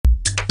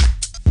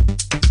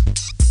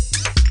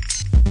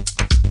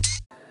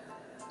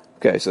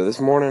Okay, so this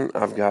morning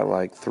I've got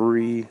like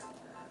three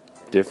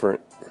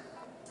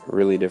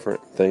really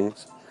different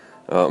things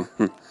I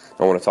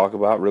want to talk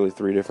about, really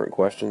three different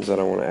questions that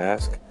I want to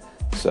ask.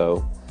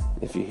 So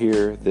if you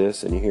hear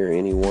this and you hear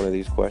any one of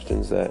these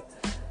questions that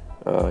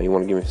you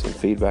want to give me some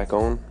feedback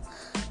on,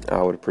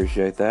 I would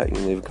appreciate that. You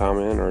can leave a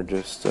comment or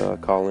just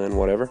call in,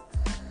 whatever.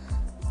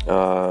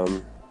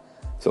 So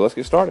let's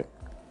get started.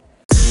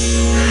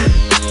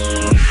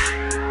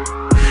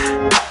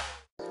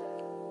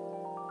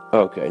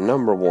 Okay,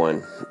 number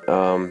one.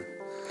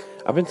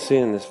 I've been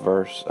seeing this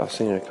verse. I've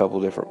seen it a couple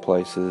different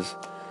places,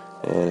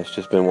 and it's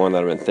just been one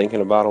that I've been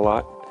thinking about a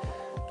lot.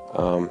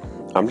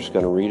 I'm just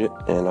going to read it,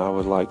 and I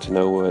would like to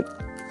know what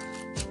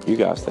you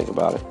guys think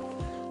about it.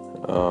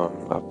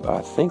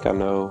 I think I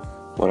know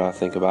what I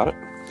think about it,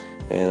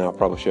 and I'll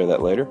probably share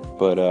that later.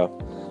 But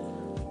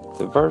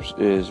the verse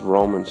is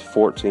Romans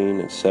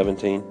 14 and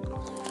 17,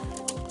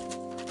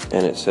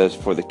 and it says,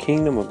 "For the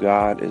kingdom of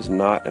God is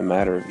not a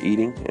matter of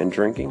eating and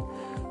drinking,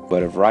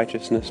 but of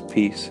righteousness,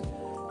 peace,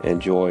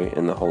 and joy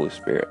in the Holy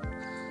Spirit."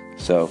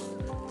 So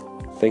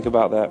think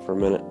about that for a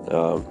minute.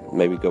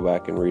 Maybe go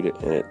back and read it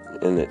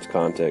in its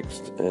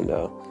context, and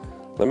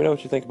let me know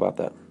what you think about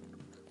that.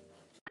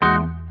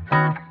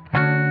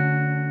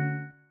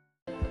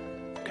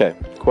 Okay,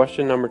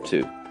 question number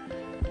 2.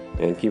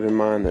 And keep in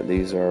mind that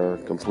these are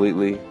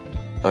completely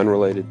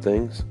unrelated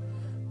things.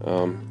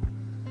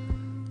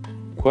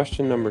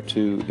 Question number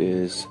 2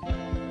 is,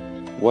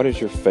 what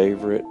is your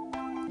favorite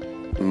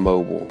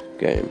mobile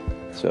game?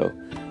 So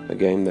a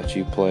game that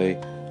you play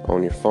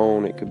on your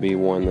phone. It could be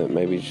one that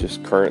maybe is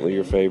just currently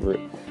your favorite.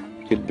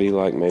 It could be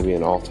like maybe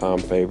an all-time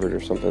favorite or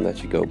something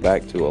that you go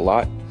back to a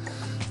lot.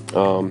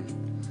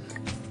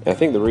 I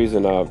think the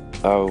reason I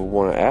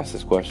want to ask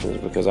this question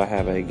is because I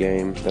have a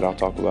game that I'll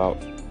talk about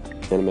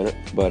in a minute,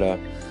 but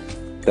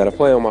that I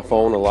play on my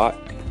phone a lot.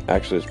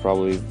 Actually, it's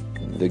probably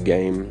the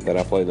game that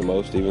I play the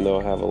most, even though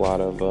I have a lot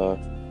of, I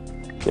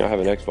have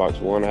an Xbox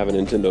One, I have a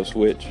Nintendo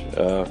Switch,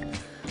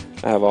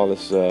 I have all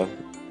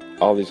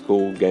these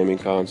cool gaming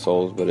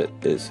consoles, but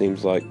it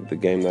seems like the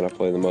game that I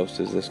play the most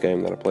is this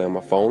game that I play on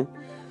my phone,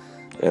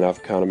 and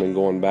I've kind of been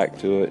going back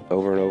to it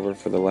over and over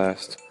for the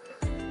last,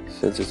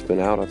 since it's been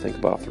out, I think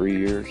about 3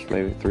 years,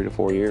 maybe 3 to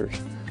 4 years.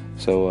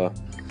 So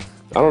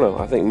I don't know,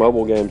 I think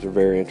mobile games are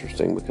very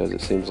interesting because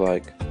it seems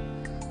like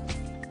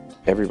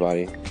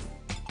everybody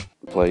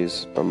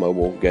plays a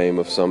mobile game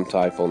of some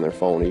type on their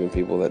phone. Even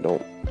people that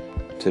don't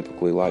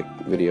typically like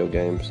video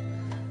games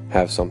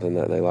have something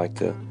that they like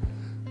to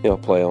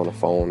play on a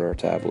phone or a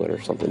tablet or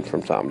something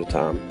from time to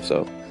time.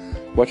 So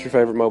what's your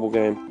favorite mobile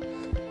game?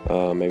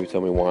 Maybe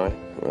tell me why.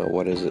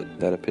 What is it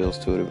that appeals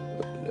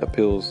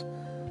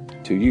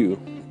to you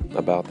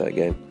about that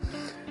game?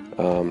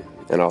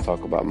 And I'll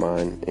talk about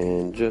mine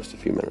in just a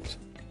few minutes.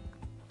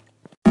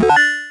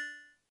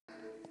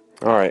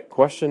 Alright,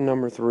 question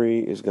number 3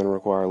 is going to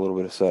require a little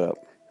bit of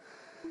setup.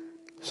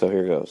 So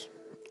here goes.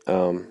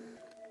 I've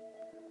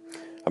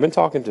been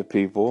talking to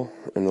people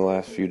in the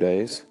last few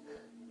days,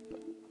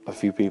 a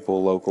few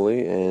people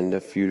locally and a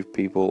few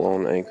people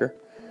on Anchor,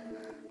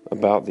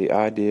 about the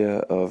idea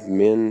of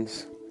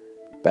men's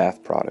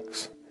bath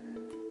products.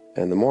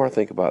 And the more I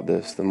think about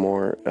this, the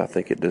more I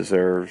think it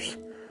deserves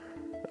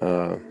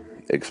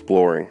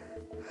exploring.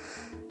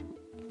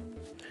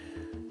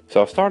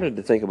 So I started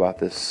to think about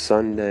this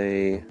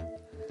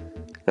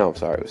it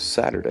was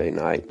Saturday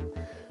night.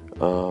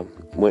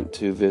 Went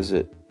to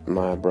visit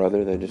my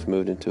brother. They just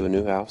moved into a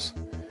new house,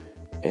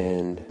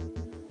 and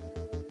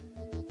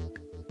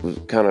was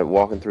kind of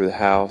walking through the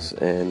house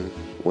and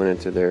went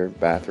into their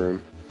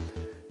bathroom,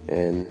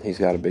 and he's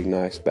got a big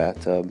nice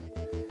bathtub,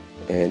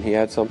 and he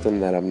had something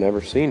that I've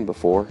never seen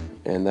before,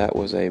 and that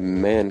was a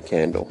man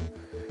candle.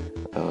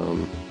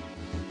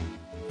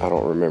 I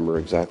don't remember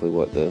exactly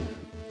what the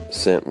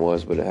scent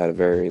was, but it had a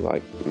very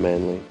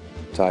manly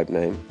type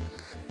name,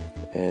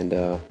 and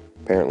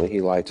apparently he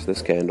lights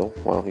this candle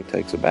while he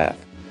takes a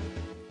bath.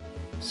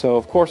 So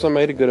of course I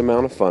made a good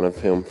amount of fun of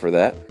him for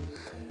that.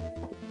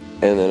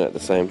 And then at the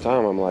same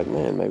time, I'm like,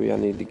 man, maybe I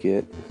need to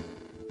get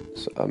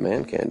a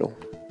man candle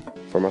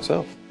for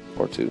myself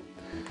or two.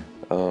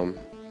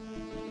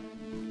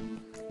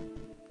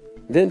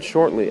 Then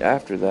shortly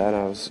after that,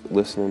 I was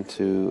listening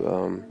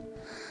to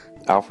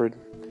Alfred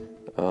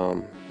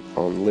on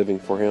Living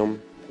for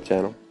Him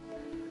channel.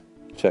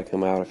 Check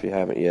him out if you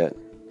haven't yet.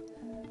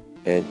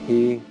 And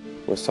he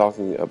was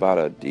talking about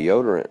a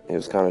deodorant. He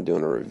was kind of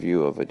doing a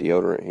review of a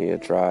deodorant he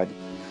had tried.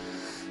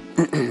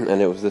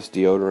 And it was this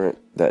deodorant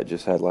that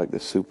just had like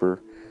this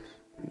super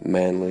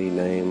manly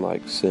name,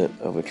 like scent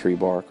of a tree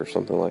bark or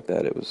something like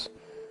that.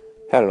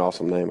 Had an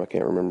awesome name. I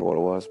can't remember what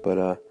it was,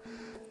 but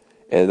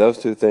and those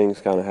two things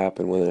kind of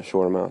happened within a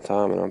short amount of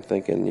time. And I'm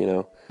thinking,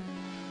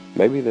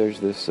 maybe there's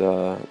this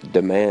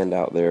demand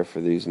out there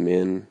for these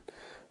men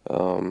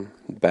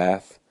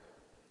bath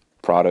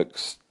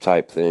products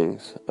type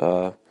things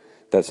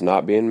that's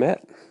not being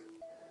met.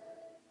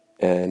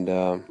 And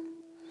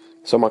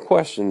so my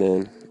question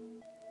then,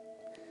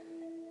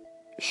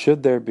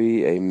 should there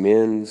be a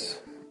men's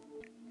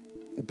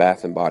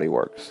Bath and Body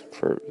Works.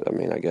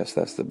 I guess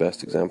that's the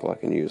best example I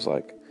can use,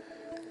 like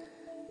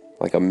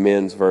a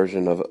men's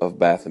version of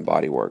Bath and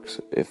Body Works.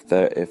 If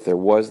there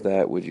was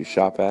that, would you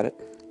shop at it?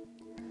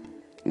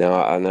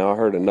 Now I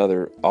heard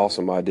another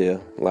awesome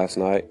idea last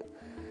night,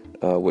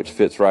 which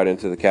fits right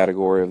into the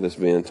category of this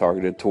being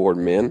targeted toward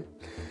men.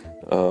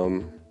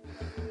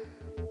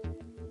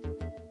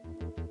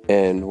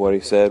 And what he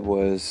said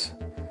was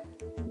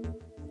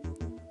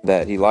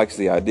that he likes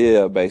the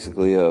idea,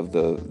 basically, of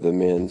the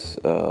men's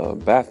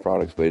bath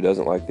products, but he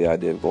doesn't like the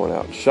idea of going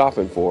out and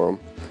shopping for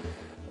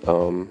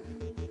them.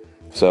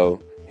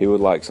 So he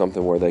would like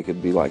something where they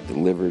could be like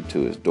delivered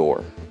to his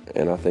door.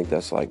 And I think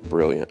that's like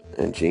brilliant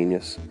and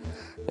genius.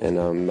 And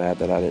I'm mad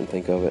that I didn't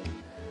think of it.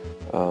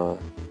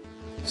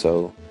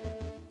 So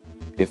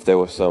if there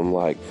was some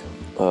like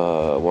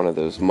one of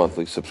those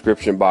monthly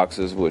subscription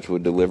boxes which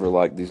would deliver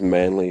like these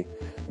manly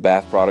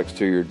bath products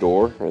to your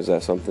door, is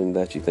that something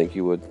that you think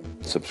you would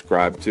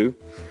subscribe to?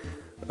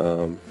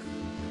 I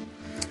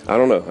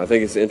don't know. I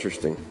think it's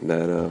interesting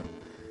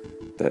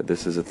that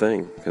this is a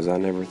thing, because I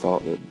never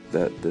thought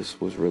that this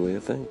was really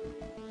a thing.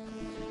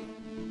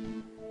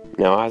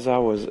 Now, as I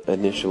was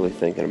initially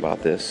thinking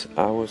about this,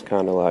 I was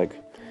kind of like,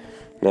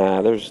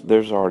 nah,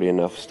 there's already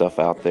enough stuff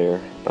out there.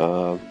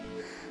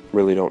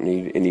 Really don't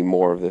need any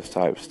more of this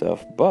type of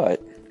stuff.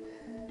 But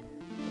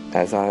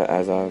as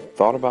I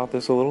thought about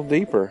this a little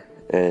deeper,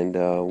 and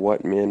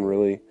what men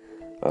really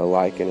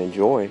like and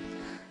enjoy,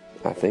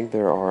 I think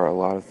there are a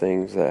lot of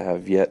things that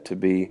have yet to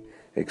be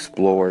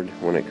explored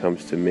when it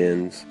comes to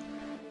men's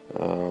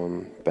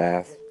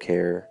bath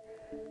care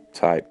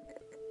type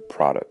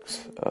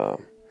products.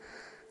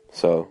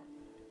 So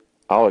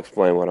I'll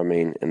explain what I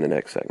mean in the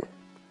next segment.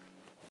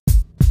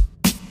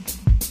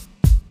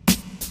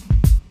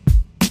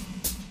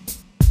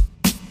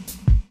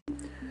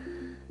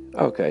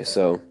 Okay,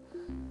 so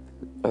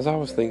as I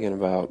was thinking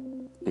about,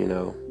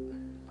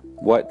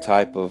 what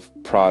type of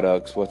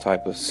products, what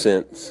type of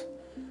scents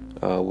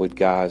would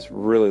guys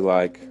really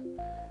like,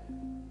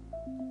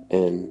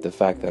 and the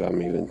fact that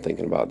I'm even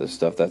thinking about this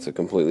stuff, that's a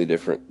completely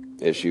different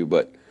issue.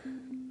 But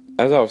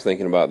as I was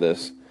thinking about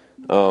this,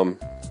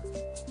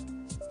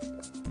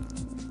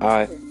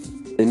 I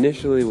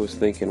initially was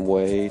thinking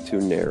way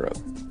too narrow.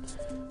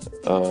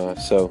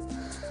 So,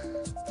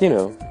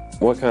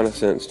 what kind of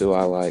scents do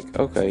I like?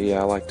 Okay,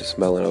 yeah, I like to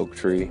smell an oak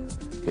tree.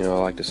 I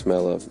like to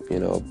smell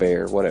a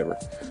bear, whatever.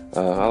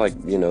 I like,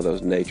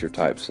 those nature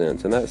type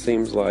scents. And that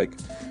seems like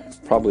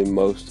probably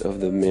most of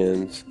the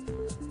men's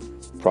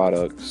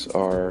products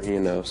are,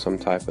 some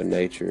type of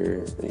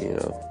nature,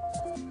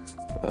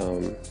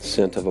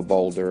 scent of a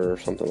boulder or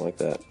something like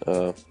that.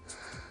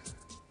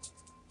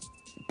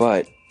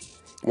 But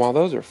while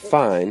those are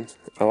fine,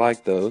 I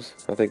like those.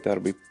 I think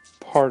that'll be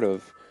part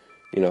of,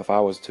 if I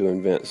was to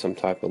invent some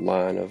type of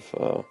line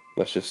of,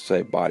 let's just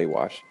say body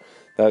wash,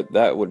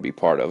 that would be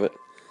part of it.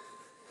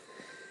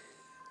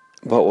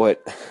 But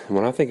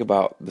when I think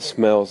about the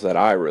smells that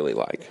I really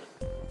like,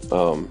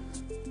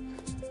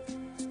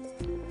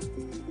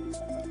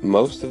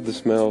 most of the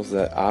smells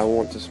that I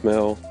want to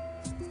smell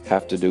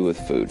have to do with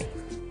food.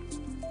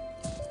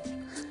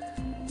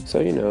 So,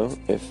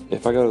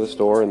 if I go to the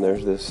store and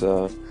there's this,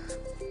 some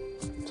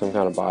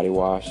kind of body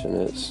wash, and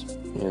it's,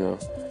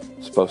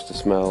 supposed to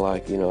smell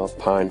like, a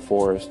pine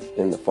forest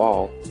in the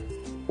fall,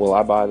 will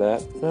I buy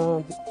that?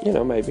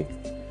 Maybe.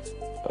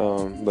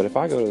 But if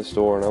I go to the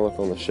store and I look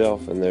on the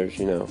shelf and there's,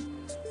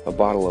 a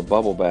bottle of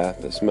bubble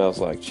bath that smells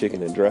like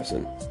chicken and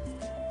dressing,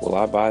 will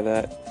I buy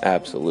that?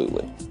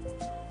 Absolutely.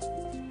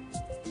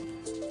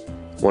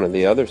 One of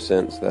the other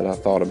scents that I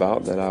thought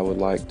about that I would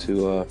like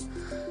to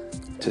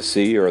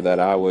see, or that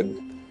I would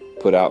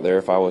put out there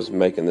if I was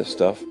making this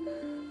stuff.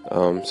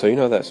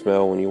 So that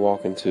smell when you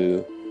walk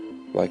into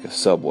like a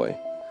Subway,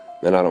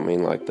 and I don't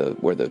mean like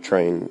where the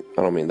train,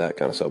 I don't mean that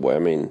kind of Subway. I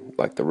mean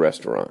like the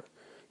restaurant.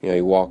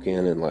 You walk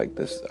in and like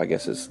this, I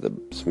guess it's the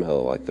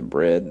smell of like the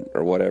bread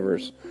or whatever.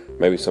 It's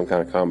maybe some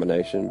kind of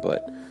combination,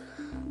 but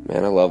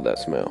man, I love that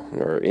smell.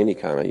 Or any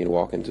kind of,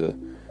 walk into,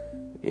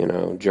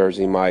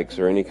 Jersey Mike's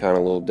or any kind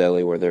of little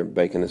deli where they're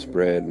baking this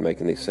bread,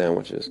 making these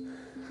sandwiches.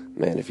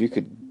 Man, if you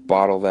could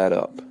bottle that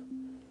up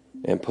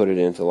and put it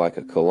into like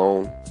a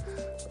cologne,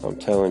 I'm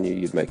telling you,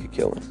 you'd make a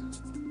killing.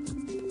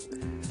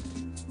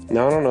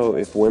 Now, I don't know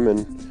if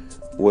women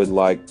would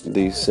like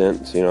these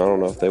scents. I don't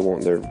know if they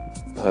want their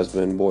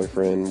husband,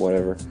 boyfriend,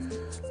 whatever,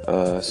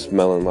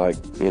 smelling like,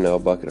 a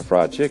bucket of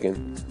fried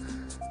chicken.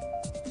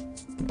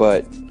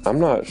 But I'm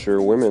not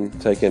sure women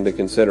take into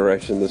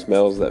consideration the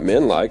smells that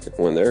men like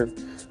when they're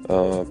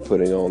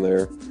putting on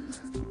their,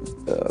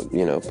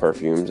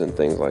 perfumes and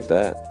things like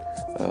that.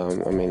 I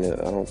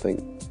don't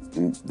think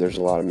there's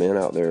a lot of men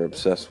out there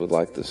obsessed with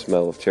like the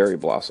smell of cherry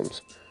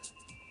blossoms.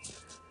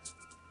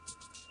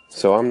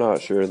 So I'm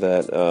not sure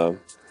that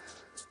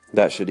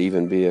that should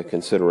even be a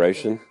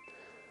consideration,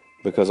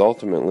 because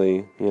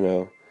ultimately,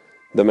 the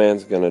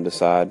man's going to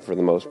decide for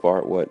the most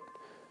part what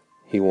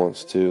he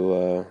wants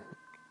to,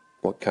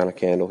 what kind of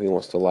candle he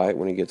wants to light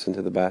when he gets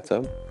into the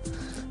bathtub,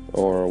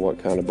 or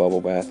what kind of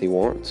bubble bath he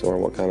wants, or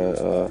what kind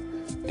of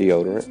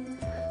deodorant.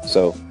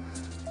 So,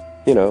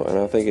 and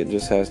I think it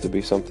just has to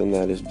be something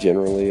that is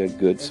generally a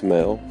good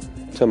smell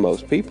to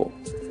most people.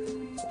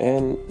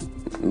 And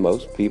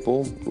most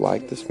people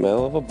like the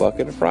smell of a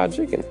bucket of fried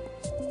chicken.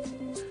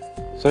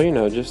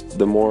 So, just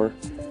the more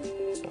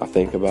I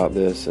think about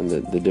this and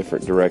the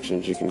different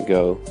directions you can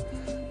go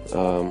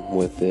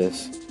with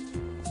this,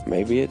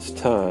 maybe it's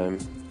time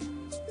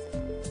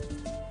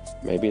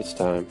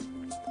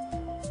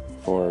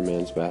for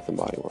Men's Bath and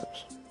Body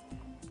Works.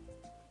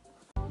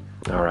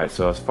 Alright,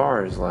 so as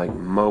far as like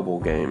mobile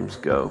games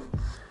go,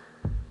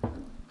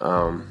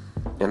 and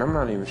I'm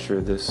not even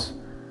sure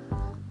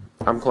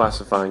I'm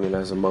classifying it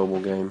as a mobile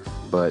game,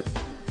 but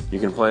you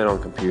can play it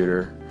on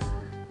computer,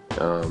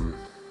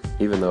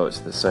 even though it's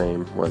the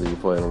same whether you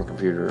play it on the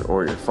computer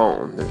or your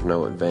phone. There's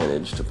no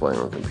advantage to playing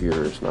on a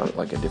computer. It's not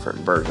like a different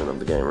version of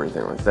the game or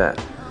anything like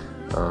that.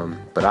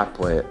 But I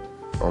play it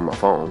on my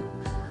phone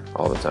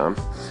all the time.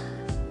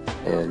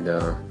 And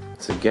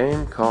it's a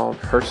game called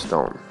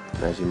Hearthstone,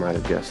 as you might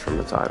have guessed from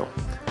the title.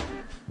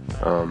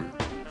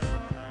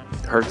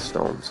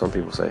 Hearthstone, some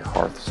people say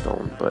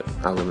Hearthstone, but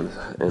I live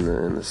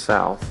in the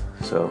South,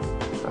 so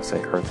I say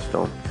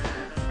Hearthstone.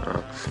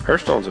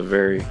 Hearthstone's a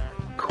very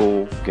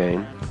cool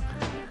game.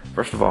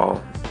 First of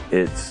all,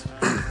 it's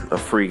a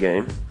free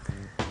game.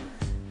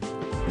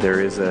 There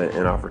is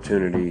an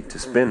opportunity to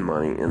spend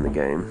money in the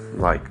game,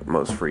 like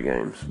most free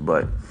games,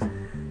 but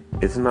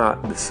it's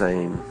not the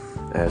same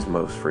as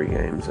most free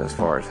games as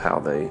far as how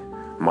they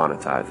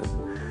monetize it.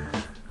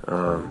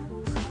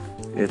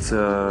 It's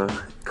a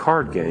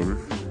card game,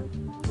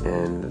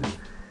 and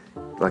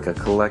like a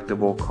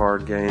collectible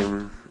card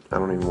game. I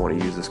don't even want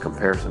to use this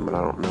comparison, but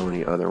I don't know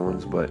any other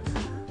ones, but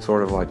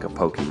sort of like a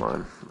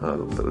Pokemon.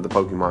 The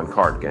Pokemon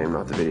card game,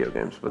 not the video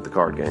games, but the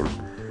card game,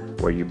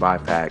 where you buy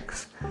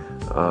packs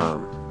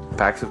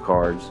of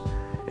cards,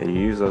 and you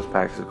use those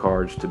packs of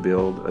cards to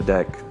build a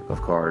deck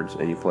of cards,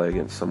 and you play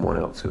against someone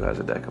else who has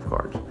a deck of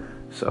cards.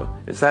 So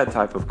it's that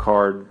type of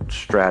card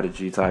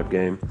strategy type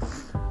game.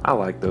 I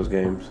like those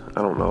games.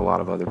 I don't know a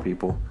lot of other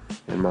people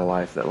in my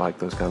life that like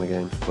those kind of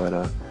games, but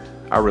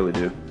I really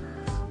do.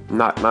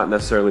 Not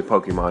necessarily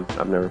Pokemon.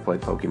 I've never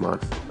played Pokemon,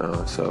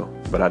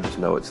 but I just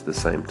know it's the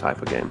same type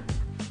of game.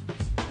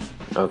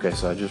 Okay,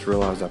 so I just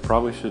realized I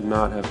probably should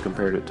not have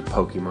compared it to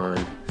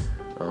Pokemon.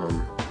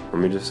 Let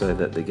me just say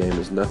that the game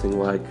is nothing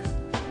like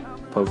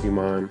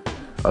Pokemon,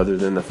 other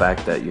than the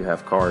fact that you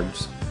have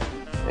cards,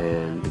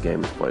 and the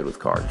game is played with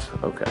cards.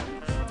 Okay,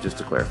 just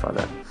to clarify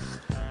that.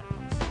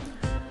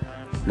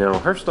 Now,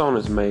 Hearthstone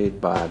is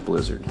made by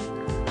Blizzard.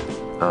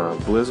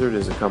 Blizzard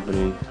is a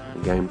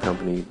game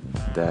company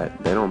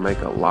that they don't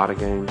make a lot of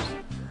games,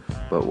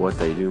 but what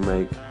they do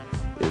make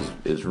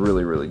is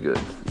really, really good.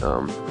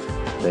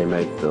 They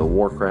make the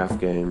Warcraft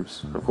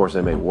games. Of course,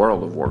 they made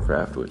World of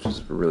Warcraft, which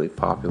is a really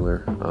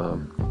popular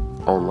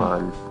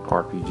online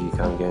RPG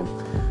kind of game.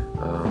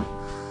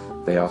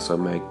 They also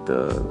make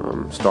the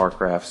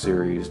StarCraft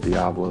series,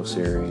 Diablo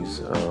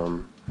series,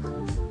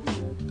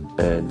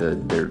 and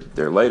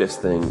their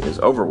latest thing is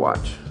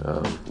Overwatch,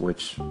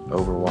 which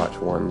Overwatch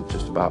won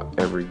just about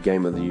every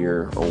Game of the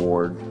Year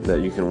award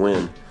that you can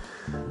win.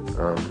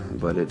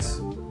 But it's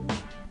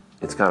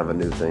kind of a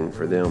new thing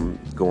for them,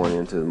 going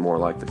into more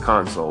like the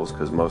consoles,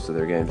 because most of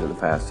their games in the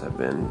past have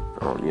been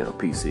on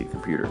PC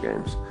computer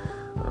games.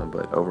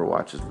 But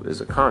Overwatch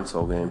is a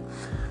console game.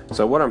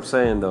 So what I'm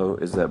saying though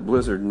is that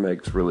Blizzard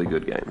makes really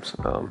good games.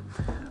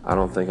 I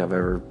don't think I've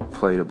ever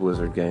played a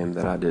Blizzard game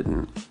that I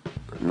didn't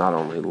not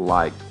only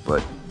like,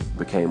 but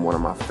became one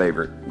of my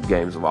favorite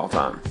games of all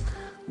time.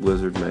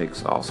 Blizzard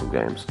makes awesome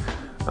games.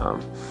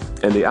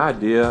 And the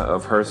idea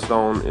of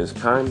Hearthstone is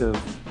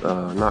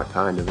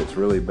it's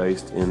really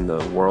based in the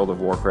World of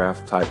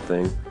Warcraft type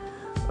thing.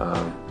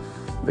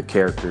 The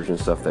characters and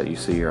stuff that you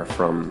see are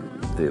from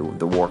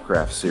the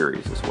Warcraft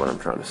series, is what I'm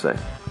trying to say.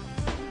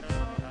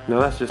 Now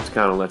that's just to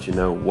kind of let you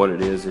know what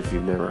it is if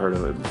you've never heard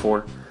of it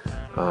before.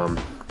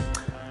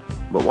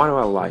 But why do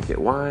I like it?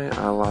 Why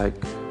I like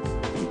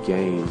the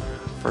game?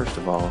 First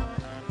of all,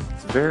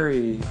 it's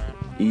very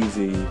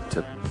easy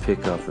to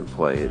pick up and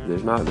play.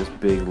 There's not this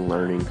big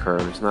learning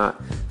curve. It's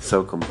not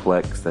so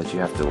complex that you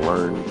have to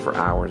learn for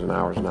hours and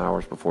hours and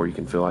hours before you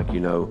can feel like you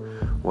know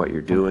what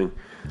you're doing.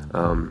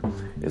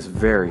 It's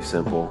very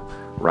simple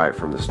right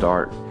from the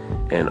start,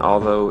 and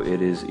although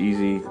it is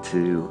easy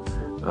to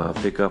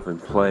pick up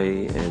and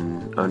play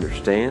and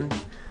understand,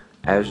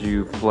 as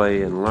you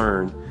play and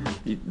learn,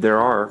 there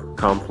are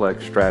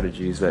complex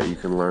strategies that you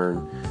can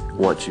learn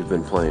once you've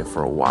been playing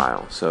for a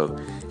while. So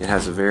it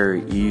has a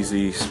very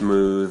easy,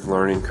 smooth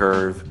learning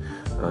curve.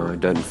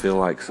 It doesn't feel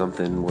like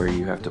something where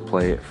you have to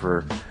play it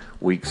for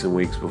weeks and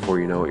weeks before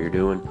you know what you're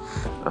doing.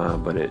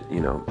 But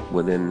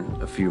within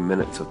a few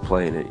minutes of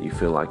playing it, you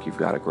feel like you've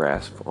got a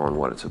grasp on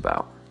what it's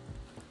about.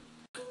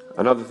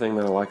 Another thing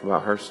that I like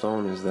about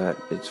Hearthstone is that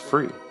it's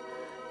free.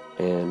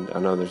 And I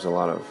know there's a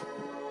lot of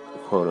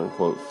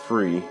quote-unquote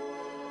free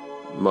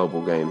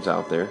mobile games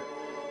out there.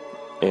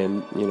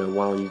 And,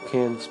 while you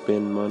can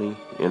spend money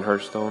in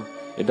Hearthstone,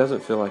 it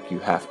doesn't feel like you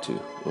have to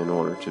in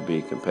order to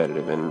be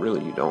competitive, and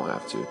really you don't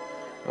have to.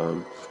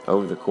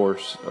 Over the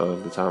course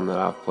of the time that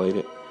I've played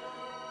it,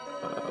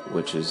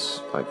 which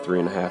is like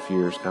 3.5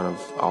 years, kind of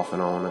off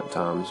and on at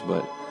times,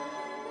 but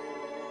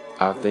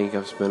I think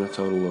I've spent a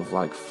total of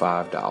like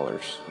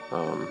 $5.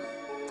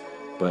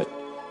 But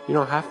you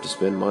don't have to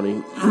spend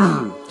money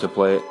to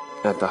play it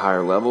at the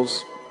higher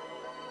levels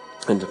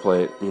and to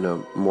play it,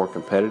 more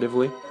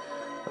competitively.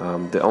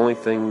 The only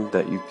thing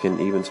that you can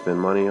even spend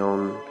money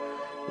on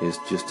is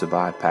just to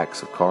buy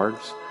packs of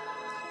cards,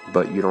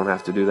 but you don't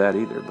have to do that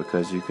either,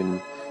 because you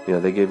can,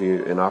 they give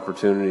you an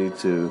opportunity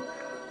to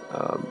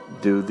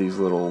do these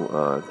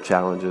little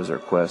challenges or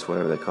quests,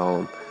 whatever they call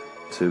them,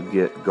 to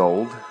get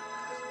gold.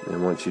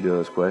 And once you do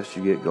those quests,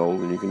 you get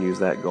gold, and you can use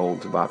that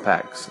gold to buy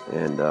packs.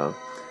 And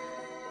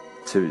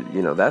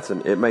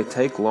it may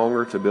take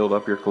longer to build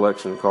up your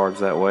collection of cards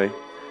that way.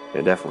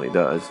 It definitely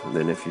does,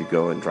 than if you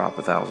go and drop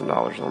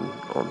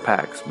 $1,000 on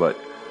packs. But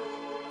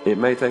it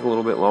may take a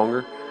little bit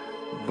longer.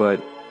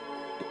 But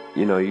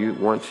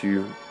once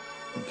you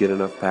get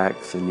enough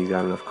packs and you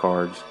got enough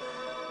cards,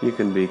 you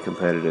can be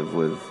competitive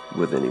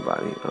with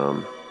anybody.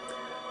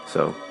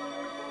 So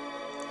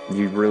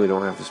you really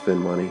don't have to spend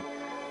money.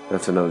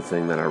 That's another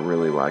thing that I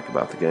really like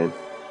about the game.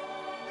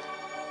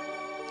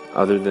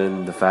 Other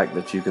than the fact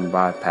that you can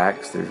buy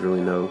packs, there's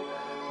really no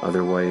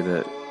other way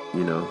that,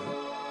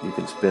 you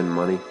can spend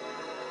money.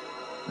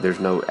 There's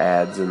no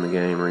ads in the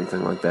game or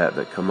anything like that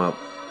come up.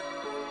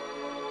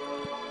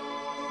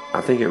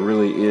 I think it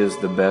really is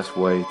the best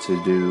way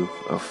to do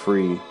a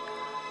free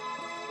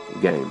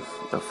game,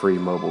 a free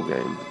mobile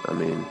game. I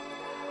mean,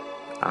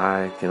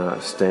 I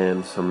cannot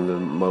stand some of the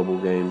mobile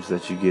games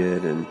that you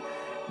get, and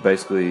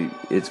basically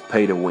it's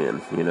pay to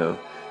win.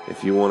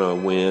 If you want to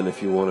win,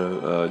 if you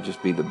want to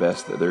just be the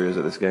best that there is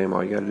at this game,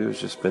 all you got to do is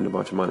just spend a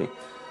bunch of money.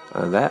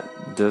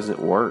 That doesn't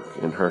work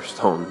in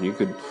Hearthstone. You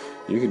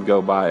could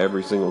go buy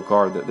every single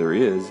card that there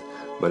is,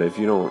 but if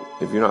you're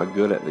not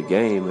good at the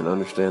game and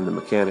understand the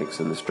mechanics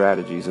and the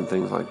strategies and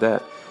things like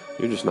that,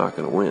 you're just not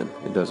going to win.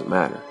 It doesn't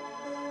matter.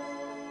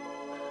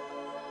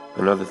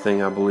 Another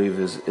thing I believe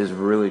is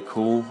really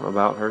cool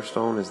about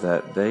Hearthstone is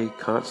that they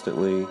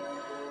constantly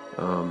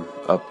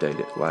update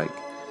it. Like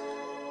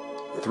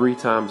 3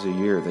 times a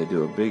year they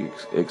do a big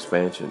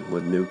expansion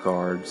with new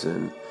cards.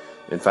 And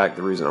in fact,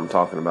 the reason I'm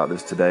talking about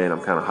this today, and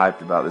I'm kind of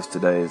hyped about this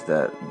today, is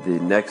that the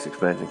next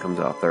expansion comes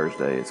out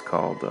Thursday. It's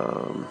called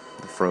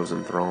the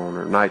Frozen Throne,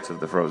 or Knights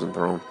of the Frozen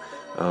Throne.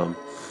 And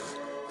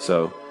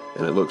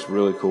it looks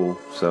really cool.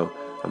 So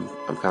I'm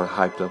kind of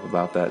hyped up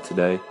about that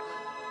today.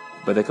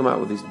 But they come out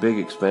with these big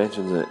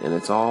expansions, and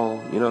it's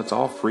all, it's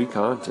all free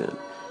content.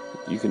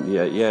 You can,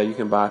 you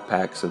can buy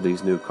packs of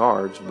these new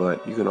cards,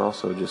 but you can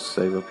also just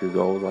save up your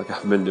gold like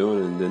I've been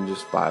doing, and then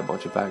just buy a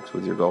bunch of packs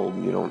with your gold,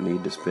 and you don't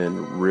need to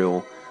spend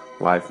real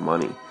life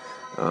money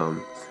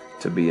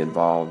to be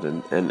involved.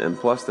 And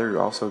plus,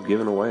 they're also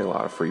giving away a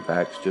lot of free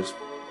packs just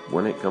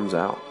when it comes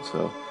out.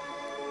 So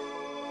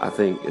I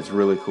think it's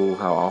really cool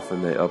how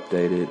often they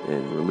update it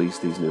and release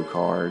these new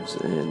cards.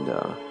 And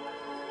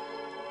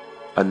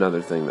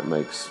another thing that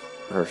makes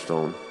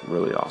Hearthstone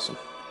really awesome.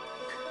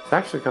 It's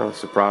actually kind of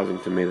surprising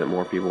to me that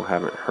more people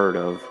haven't heard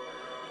of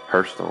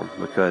Hearthstone,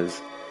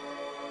 because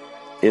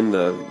in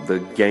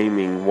the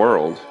gaming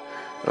world,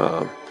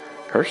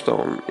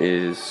 Hearthstone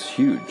is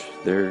huge.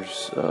 They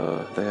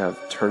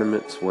have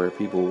tournaments where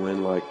people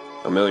win like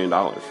 $1 million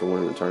for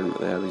winning the tournament.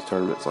 They have these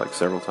tournaments like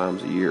several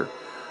times a year.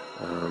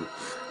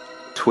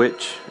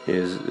 Twitch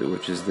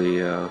which is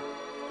the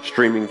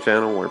streaming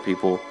channel where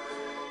people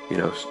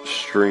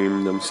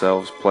stream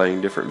themselves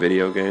playing different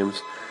video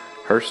games.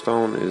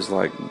 Hearthstone is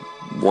like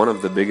one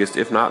of the biggest,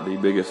 if not the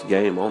biggest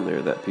game on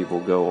there, that people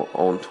go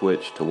on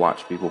Twitch to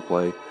watch people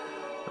play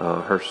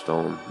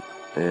Hearthstone.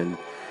 And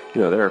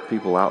there are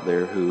people out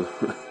there who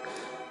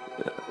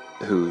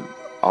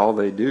all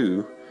they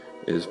do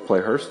is play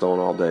Hearthstone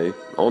all day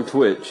on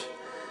Twitch,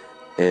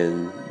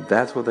 and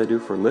that's what they do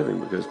for a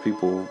living, because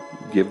people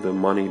give them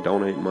money,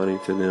 donate money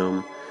to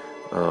them.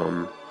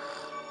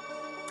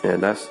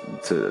 And that's,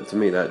 to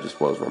me, that just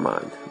blows my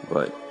mind.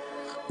 But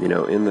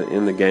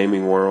in the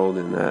gaming world,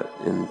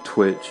 in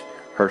Twitch,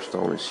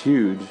 Hearthstone is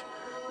huge.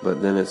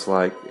 But then it's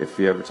like, if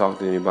you ever talk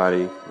to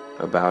anybody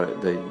about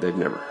it, they've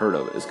never heard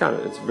of it.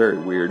 It's very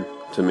weird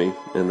to me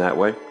in that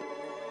way.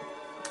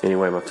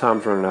 Anyway, my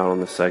time's running out on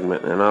this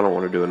segment, and I don't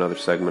want to do another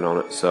segment on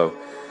it. So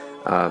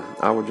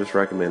I would just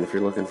recommend, if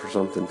you're looking for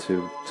something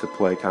to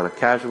play kind of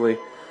casually,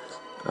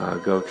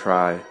 go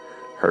try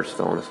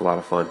Hearthstone. It's a lot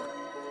of fun.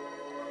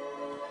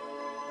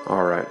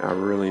 Alright, I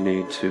really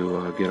need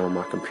to get on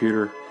my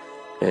computer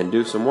and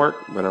do some work,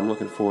 but I'm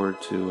looking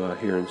forward to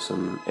hearing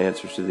some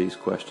answers to these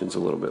questions a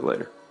little bit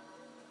later.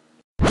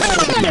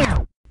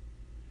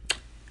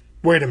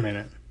 Wait a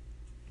minute.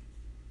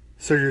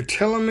 So you're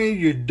telling me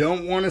you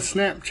don't want a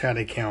Snapchat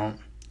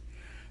account,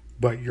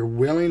 but you're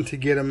willing to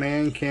get a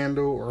man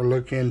candle or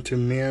look into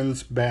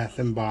men's bath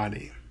and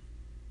body?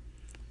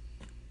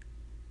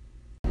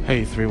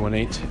 Hey,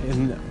 318.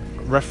 In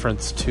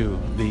reference to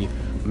the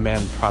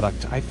man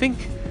product, I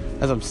think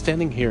as I'm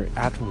standing here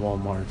at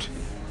Walmart,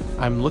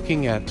 I'm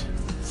looking at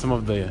some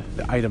of the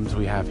items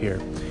we have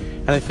here,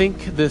 And I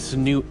think this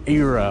new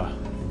era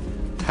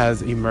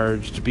has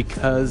emerged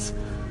because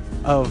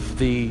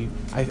of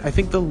I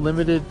think the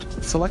limited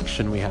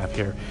selection we have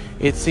here.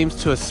 It seems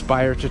to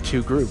aspire to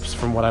two groups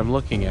from what I'm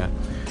looking at.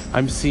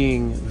 I'm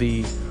seeing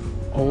the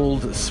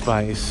Old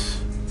Spice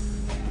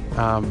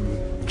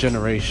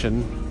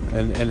generation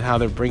and how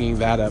they're bringing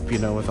that up,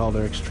 with all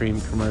their extreme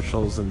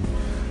commercials. And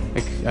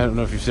I don't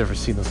know if you've ever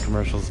seen those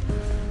commercials,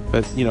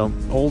 but,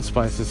 Old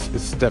Spice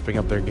is stepping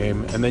up their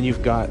game. And then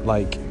you've got,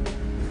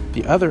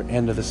 the other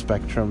end of the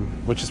spectrum,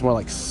 which is more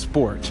like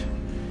sport.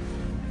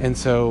 And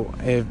so,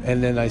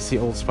 and then I see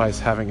Old Spice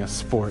having a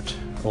sport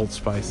Old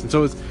Spice. And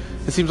so it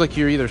seems like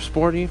you're either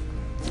sporty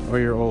or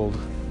you're old.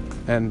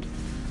 And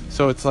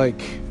so it's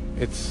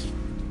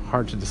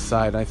hard to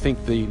decide. I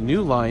think the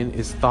new line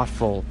is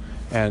thoughtful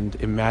and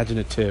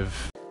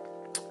imaginative.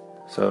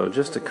 So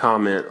just to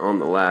comment on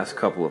the last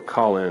couple of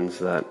call-ins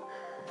that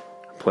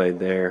I played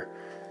there.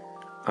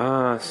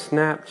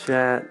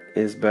 Snapchat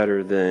is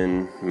better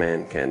than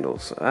man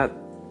candles.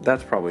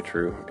 That's probably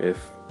true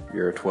if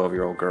you're a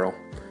 12-year-old girl.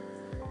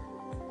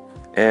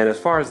 And as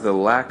far as the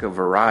lack of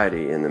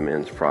variety in the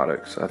men's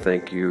products, I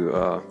think you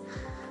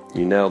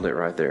nailed it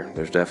right there.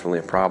 There's definitely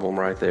a problem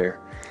right there.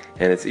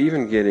 And it's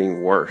even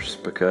getting worse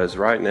because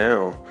right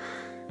now,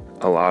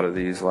 a lot of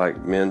these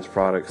men's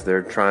products,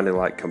 they're trying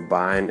to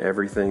combine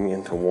everything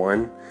into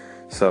one.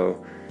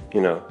 So,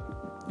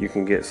 you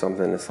can get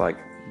something that's like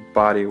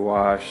body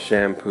wash,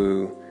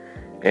 shampoo,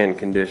 and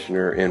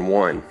conditioner in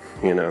one,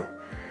 And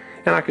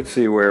I could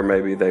see where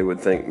maybe they would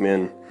think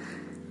men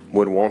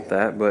would want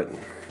that, but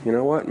you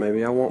know what?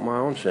 Maybe I want my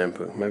own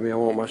shampoo. Maybe I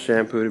want my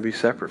shampoo to be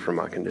separate from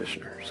my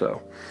conditioner.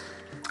 So,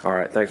 all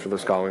right, thanks for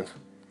those call-ins.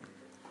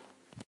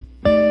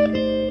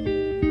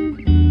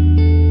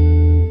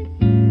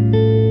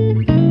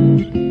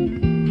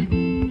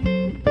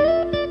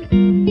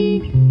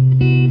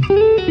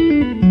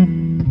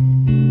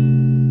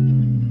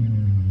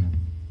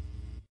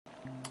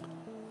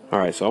 All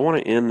right, so I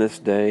want to end this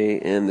day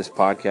in this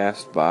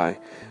podcast by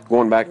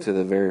going back to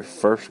the very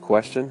first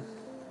question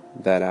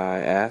that I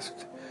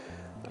asked.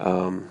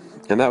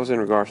 And that was in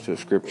regards to a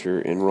scripture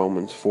in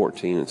Romans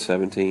 14 and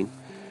 17,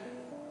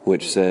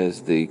 which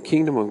says, "The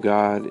kingdom of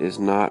God is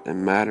not a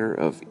matter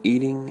of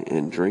eating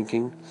and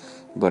drinking,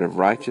 but of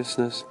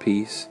righteousness,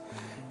 peace,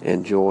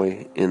 and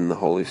joy in the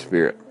Holy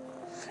Spirit."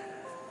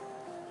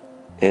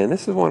 And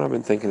this is one I've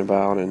been thinking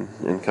about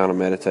and kind of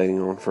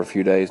meditating on for a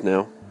few days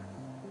now.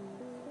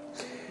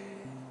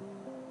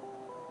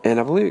 And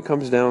I believe it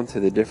comes down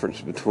to the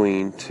difference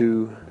between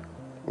two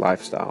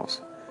lifestyles.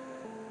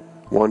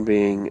 One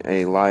being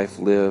a life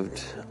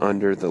lived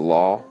under the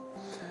law,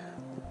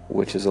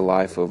 which is a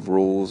life of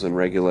rules and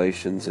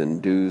regulations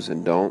and do's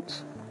and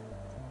don'ts.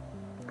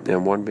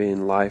 And one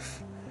being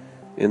life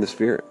in the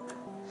Spirit.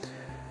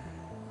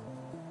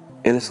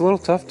 And it's a little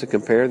tough to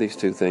compare these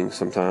two things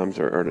sometimes,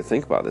 or to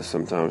think about this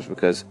sometimes,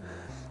 because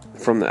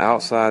from the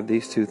outside,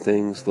 these two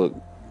things look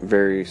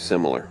very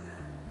similar.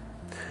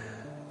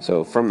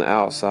 So from the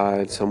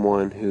outside,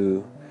 someone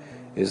who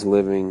is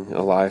living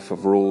a life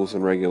of rules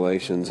and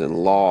regulations and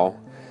law,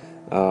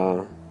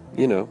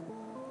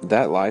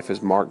 that life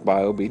is marked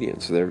by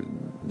obedience. They're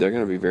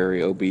going to be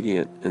very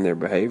obedient in their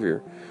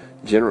behavior,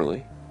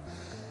 generally.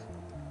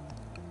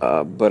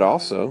 But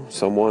also,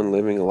 someone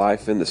living a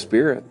life in the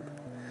Spirit,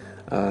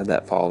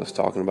 that Paul is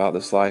talking about,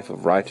 this life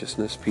of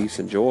righteousness, peace,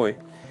 and joy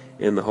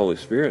in the Holy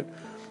Spirit,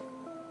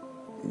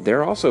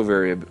 they're also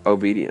very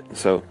obedient.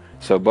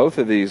 So both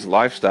of these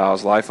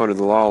lifestyles, life under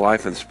the law,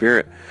 life in the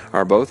Spirit,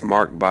 are both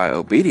marked by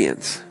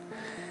obedience.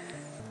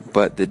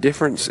 But the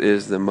difference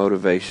is the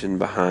motivation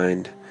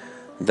behind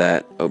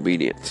that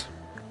obedience.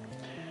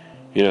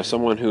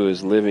 Someone who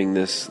is living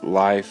this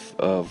life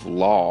of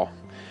law,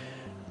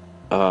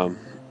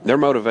 their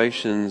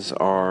motivations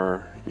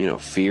are,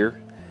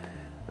 fear.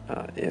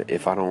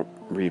 If I don't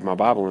read my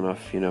Bible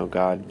enough,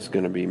 God's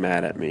going to be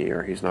mad at me,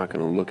 or He's not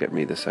going to look at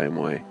me the same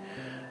way.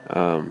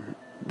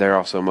 They're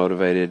also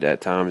motivated at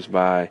times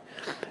by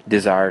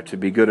desire to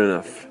be good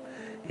enough.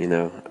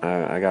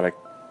 I got to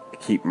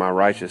keep my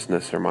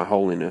righteousness or my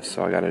holiness,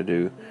 so I got to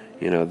do,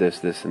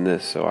 this, and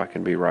this, so I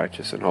can be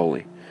righteous and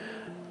holy.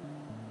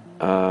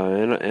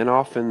 And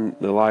often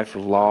the life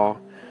of law,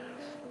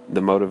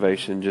 the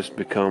motivation just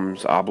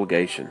becomes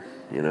obligation.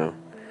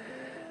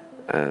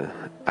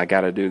 I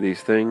got to do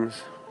these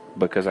things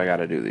because I got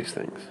to do these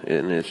things,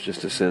 and it's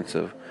just a sense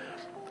of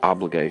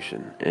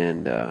obligation.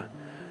 And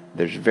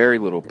there's very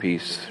little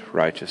peace,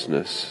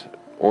 righteousness,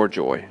 or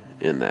joy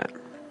in that.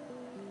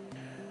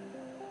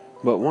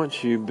 But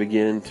once you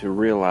begin to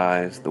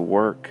realize the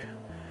work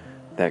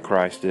that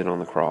Christ did on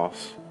the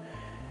cross,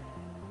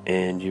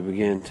 and you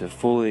begin to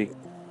fully,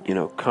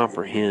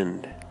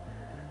 comprehend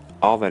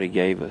all that He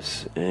gave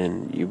us,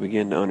 and you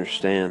begin to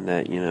understand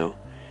that,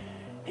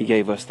 He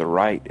gave us the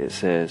right, it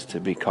says, to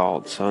be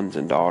called sons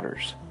and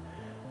daughters.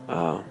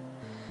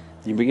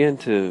 You begin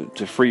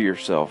to free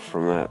yourself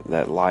from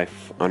that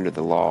life under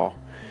the law,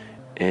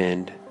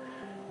 and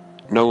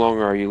no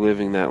longer are you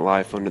living that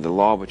life under the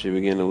law, but you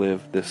begin to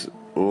live this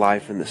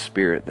life in the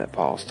Spirit that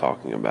Paul's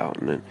talking about.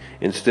 And then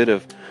instead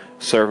of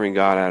serving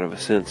God out of a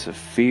sense of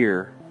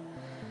fear,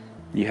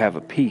 you have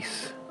a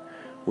peace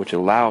which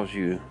allows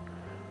you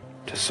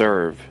to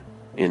serve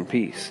in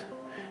peace.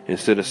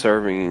 Instead of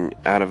serving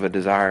out of a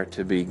desire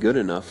to be good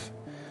enough,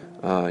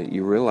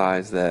 you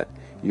realize that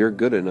you're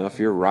good enough,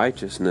 your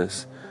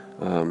righteousness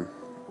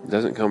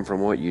doesn't come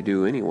from what you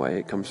do anyway.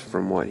 It comes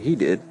from what He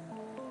did.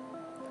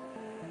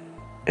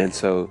 And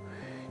so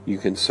you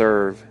can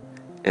serve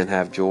and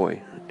have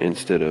joy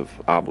instead of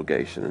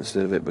obligation.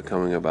 Instead of it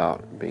becoming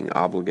about being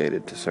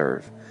obligated to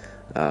serve,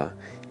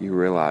 you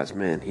realize,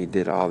 man, He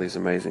did all these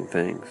amazing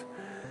things.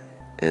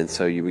 And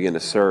so you begin to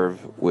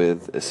serve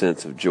with a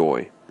sense of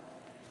joy.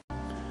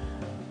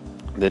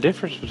 The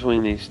difference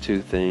between these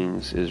two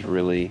things is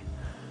really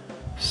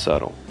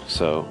subtle.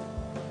 So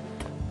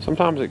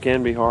sometimes it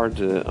can be hard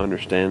to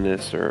understand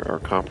this or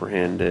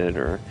comprehend it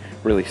or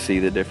really see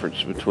the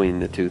difference between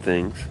the two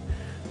things.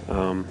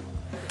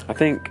 I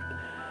think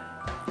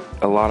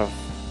a lot of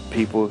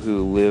people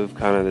who live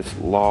kind of this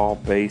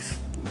law-based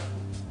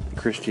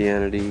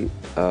Christianity,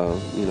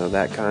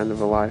 that kind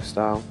of a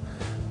lifestyle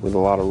with a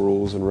lot of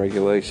rules and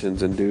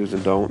regulations and do's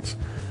and don'ts,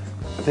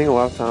 I think a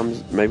lot of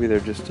times maybe they're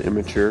just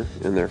immature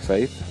in their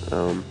faith.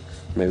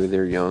 Maybe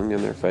they're young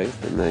in their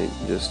faith and they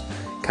just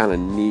kind of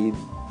need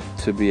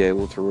to be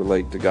able to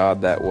relate to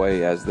God that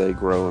way as they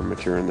grow and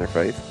mature in their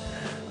faith.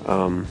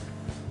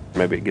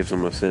 Maybe it gives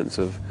them a sense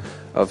of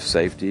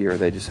safety, or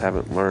they just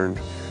haven't learned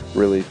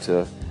really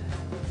to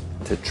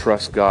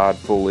trust God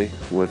fully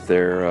with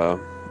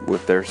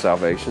their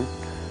salvation.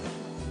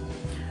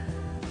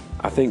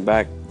 I think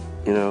back,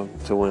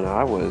 to when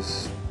I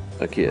was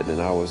a kid and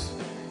I was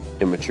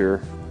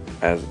immature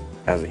as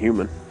a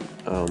human.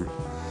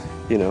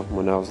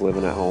 When I was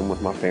living at home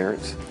with my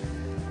parents,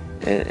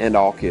 and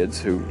all kids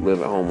who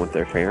live at home with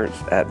their parents,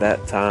 at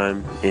that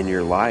time in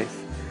your life,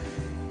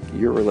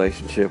 your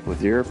relationship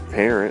with your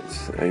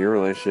parents, your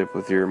relationship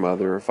with your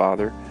mother or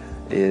father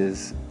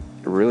is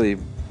really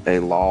a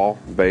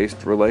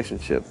law-based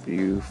relationship.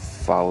 You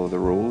follow the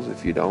rules.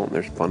 If you don't,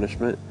 there's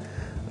punishment.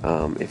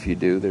 If you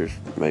do, there's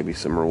maybe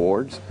some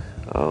rewards.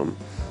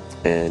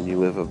 And you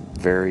live a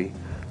very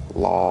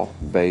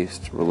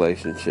law-based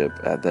relationship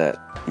at that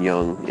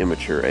young,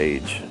 immature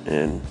age.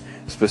 And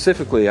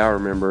specifically, I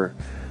remember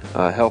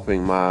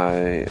helping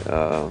my,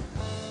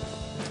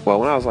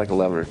 when I was like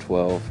 11 or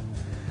 12,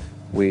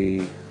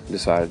 we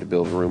decided to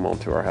build a room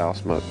onto our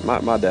house.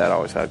 My dad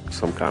always had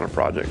some kind of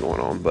project going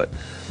on, but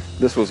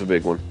this was a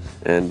big one.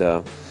 And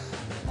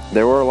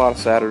there were a lot of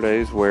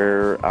Saturdays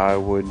where I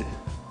would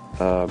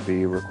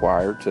be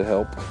required to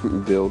help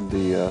build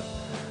the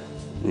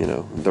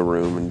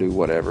room and do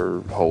whatever,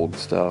 hold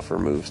stuff or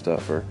move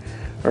stuff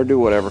or do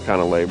whatever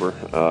kind of labor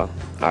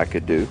I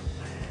could do.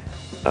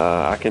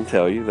 I can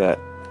tell you that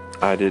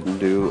I didn't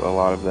do a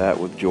lot of that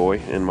with joy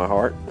in my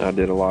heart. I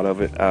did a lot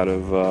of it out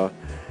of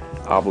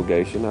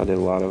obligation. I did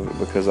a lot of it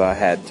because I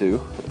had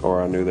to,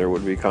 or I knew there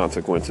would be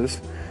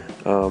consequences.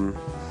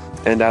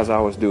 And as I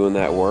was doing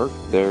that work,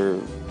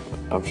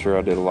 I'm sure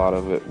I did a lot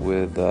of it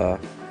with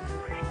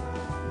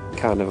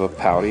kind of a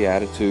pouty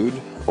attitude,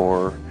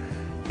 or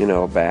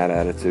a bad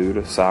attitude,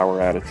 a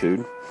sour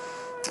attitude.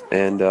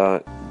 And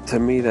to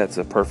me, that's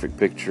a perfect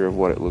picture of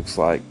what it looks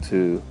like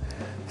to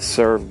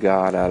serve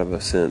God out of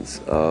a sense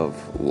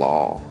of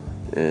law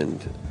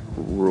and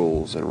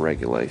rules and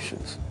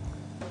regulations.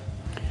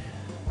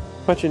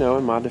 But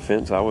in my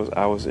defense, I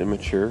was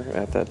immature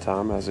at that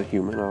time as a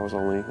human. I was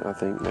only, I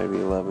think, maybe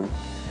 11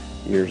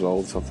 years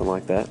old, something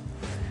like that.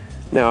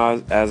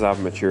 Now, as I've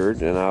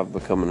matured and I've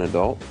become an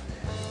adult,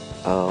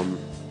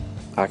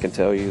 I can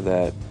tell you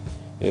that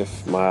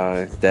if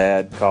my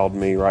dad called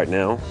me right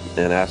now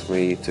and asked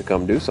me to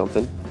come do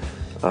something,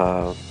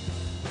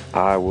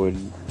 I would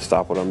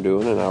stop what I'm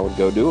doing and I would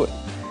go do it.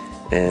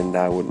 And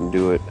I wouldn't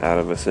do it out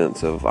of a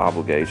sense of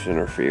obligation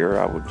or fear.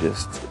 I would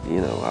just,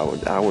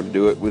 I would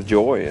do it with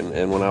joy.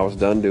 And when I was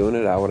done doing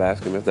it, I would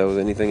ask him if there was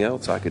anything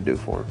else I could do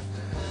for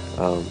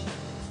him.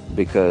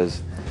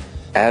 Because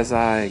as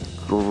I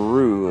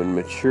grew and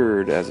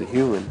matured as a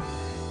human,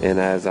 and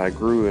as I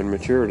grew and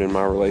matured in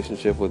my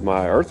relationship with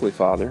my earthly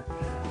father,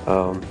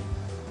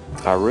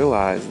 I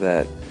realized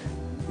that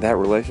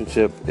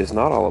relationship is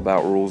not all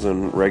about rules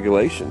and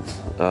regulations.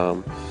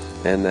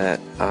 And that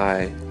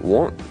I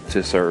want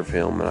to serve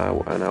him,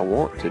 and I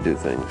want to do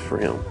things for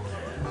him.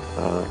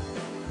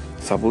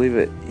 So I believe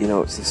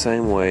it's the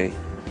same way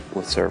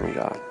with serving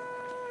God.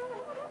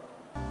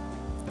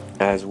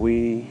 As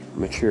we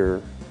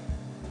mature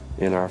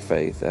in our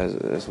faith,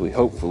 as we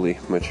hopefully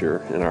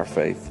mature in our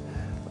faith,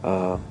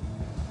 I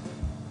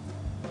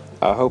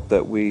hope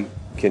that we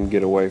can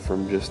get away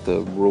from just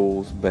the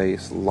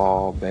rules-based,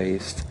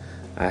 law-based,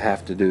 I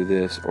have to do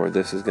this, or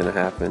this is going to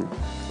happen,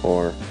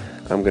 or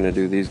I'm going to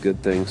do these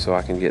good things so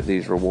I can get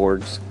these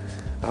rewards.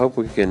 I hope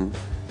we can,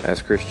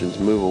 as Christians,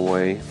 move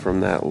away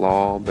from that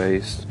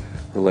law-based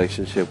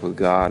relationship with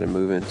God and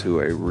move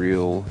into a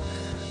real,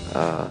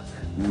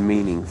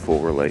 meaningful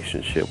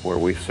relationship where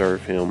we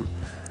serve Him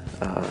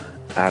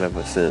out of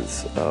a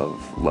sense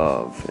of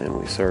love, and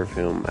we serve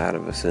Him out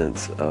of a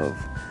sense of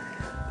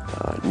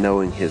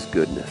knowing His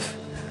goodness.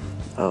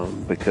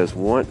 Because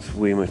once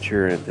we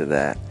mature into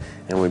that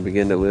and we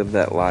begin to live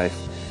that life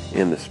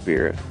in the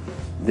Spirit,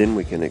 then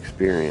we can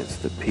experience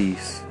the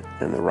peace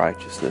and the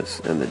righteousness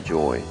and the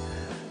joy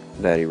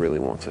that He really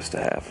wants us to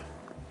have.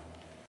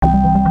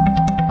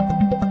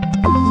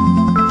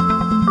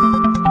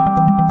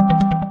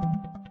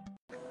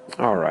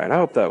 Alright, I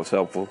hope that was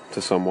helpful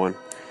to someone,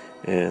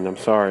 and I'm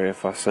sorry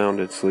if I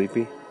sounded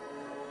sleepy.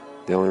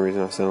 The only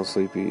reason I sound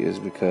sleepy is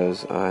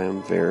because I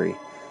am very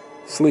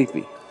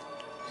sleepy.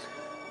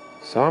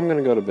 So I'm going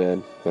to go to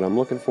bed, but I'm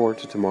looking forward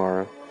to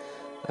tomorrow.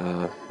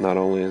 Not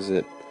only is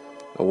it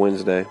a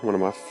Wednesday, one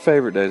of my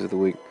favorite days of the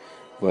week,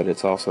 but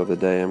it's also the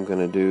day I'm going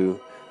to do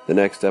the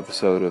next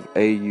episode of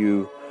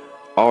AU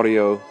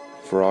Audio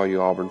for all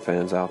you Auburn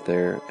fans out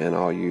there and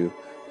all you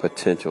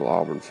potential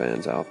Auburn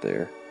fans out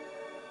there.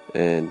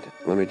 And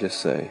let me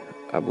just say,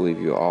 I believe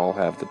you all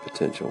have the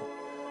potential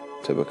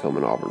to become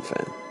an Auburn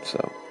fan.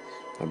 So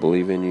I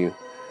believe in you.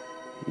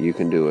 You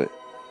can do it.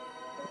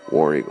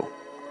 War Eagle.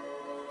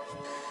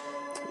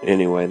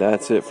 Anyway,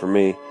 that's it for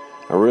me.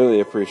 I really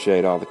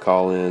appreciate all the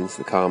call-ins,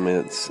 the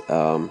comments.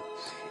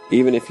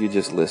 Even if you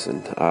just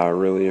listened, I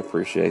really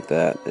appreciate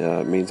that.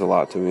 It means a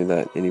lot to me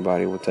that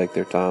anybody would take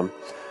their time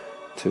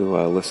to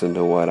listen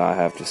to what I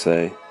have to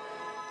say.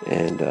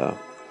 And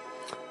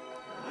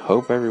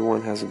hope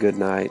everyone has a good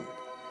night.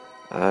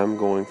 I'm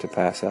going to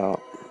pass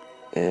out,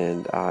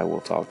 and I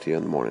will talk to you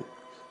in the morning.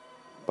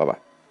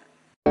 Bye-bye.